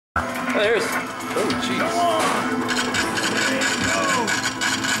There's... Oh, jeez.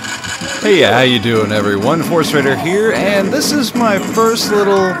 Hey, how you doing, everyone? Force Raider here, and this is my first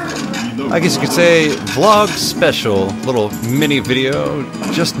little, I guess you could say, vlog special, little mini video.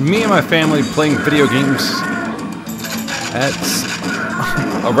 Just me and my family playing video games at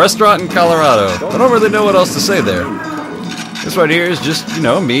a restaurant in Colorado. I don't really know what else to say there. This right here is just, you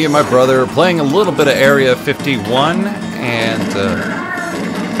know, me and my brother playing a little bit of Area 51, and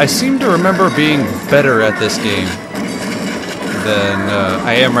I seem to remember being better at this game than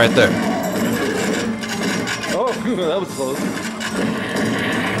I am right there. Oh, that was close.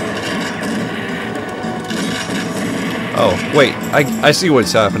 Oh, wait, I see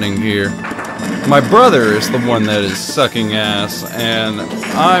what's happening here. My brother is the one that is sucking ass, and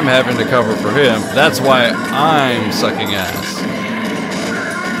I'm having to cover for him. That's why I'm sucking ass.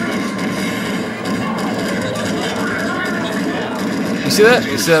 You see that?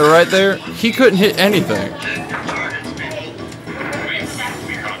 You see that right there? He couldn't hit anything.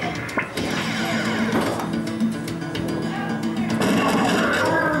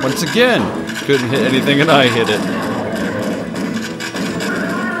 Once again, couldn't hit anything, and I hit it.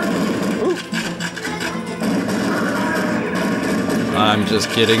 I'm just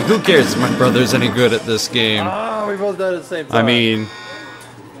kidding. Who cares if my brother's any good at this game? Ah, we both died at the same time. I mean...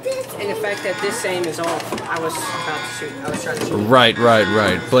 And the fact that this aim is off, I was about to shoot. I was trying to shoot. Right.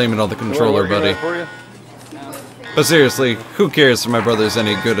 Blame it on the controller, buddy. But seriously, who cares if my brother's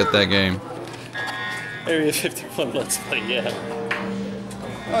any good at that game? Area 51 Let's Play, yeah.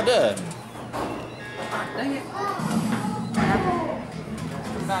 Oh, Dad. Dang it.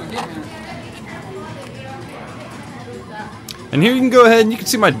 And here you can go ahead and you can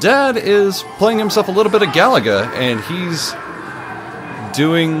see my dad is playing himself a little bit of Galaga, and he's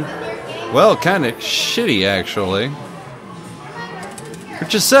doing, well, kind of shitty actually.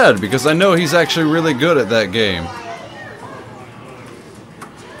 Which is sad because I know he's actually really good at that game.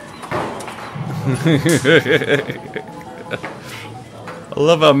 I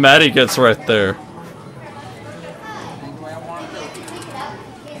love how mad he gets right there.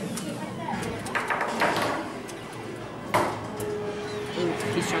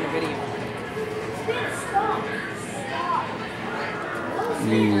 He's trying to video.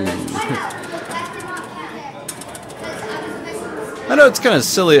 I know it's kind of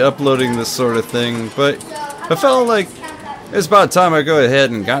silly uploading this sort of thing, but I felt like it's about time I go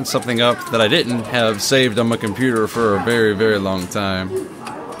ahead and got something up that I didn't have saved on my computer for a very, very long time.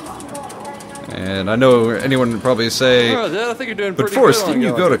 And I know anyone would probably say, oh, Dad, I think you're doing but pretty Forrest, good on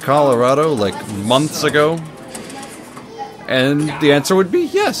didn't you go to Colorado like months ago? And the answer would be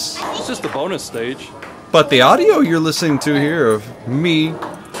yes. It's just a bonus stage. But the audio you're listening to here of me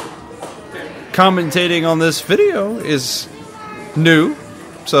commentating on this video is new,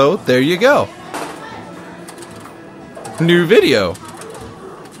 so there you go. New video.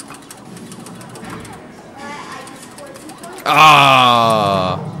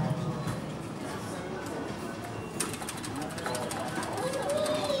 Ah.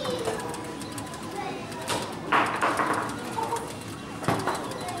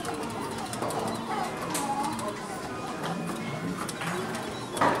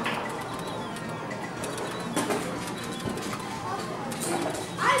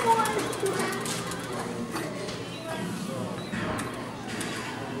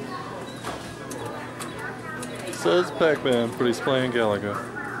 Says Pac-Man, but he's playing Galaga.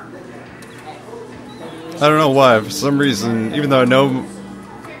 I don't know why, for some reason, even though I know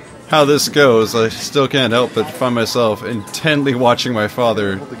how this goes, I still can't help but find myself intently watching my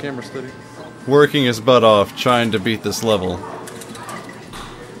father Hold the camera steady. working his butt off trying to beat this level.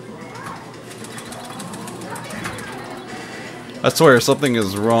 I swear, something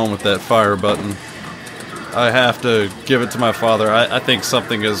is wrong with that fire button. I have to give it to my father. I think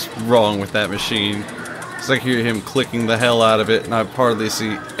something is wrong with that machine. Because I hear him clicking the hell out of it, and I hardly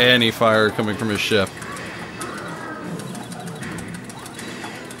see any fire coming from his ship.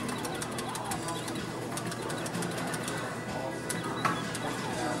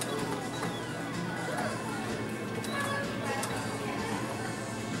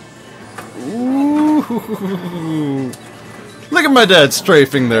 Ooh. Look at my dad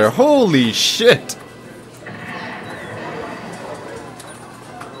strafing there. Holy shit.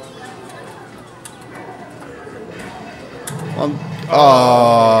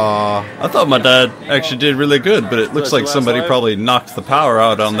 I thought my dad actually did really good, but it looks like somebody probably knocked the power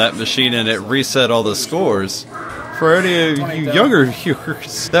out on that machine and it reset all the scores. For any of you younger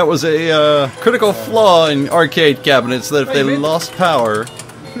viewers, that was a critical flaw in arcade cabinets, that if they lost power,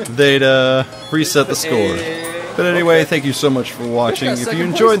 they'd reset the score. But anyway, thank you so much for watching. got If you second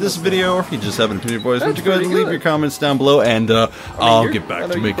enjoyed place this in video, or if you just have an opinion, boys, would you That's go ahead and pretty leave your good. comments down below, and I'll you're- get I back know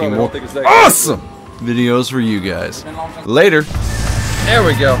to you making probably more don't think it's that awesome videos for you guys. Later. There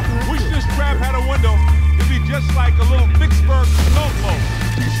we go. Wish this crab had a window. It'd be just like a little Vicksburg snowblower.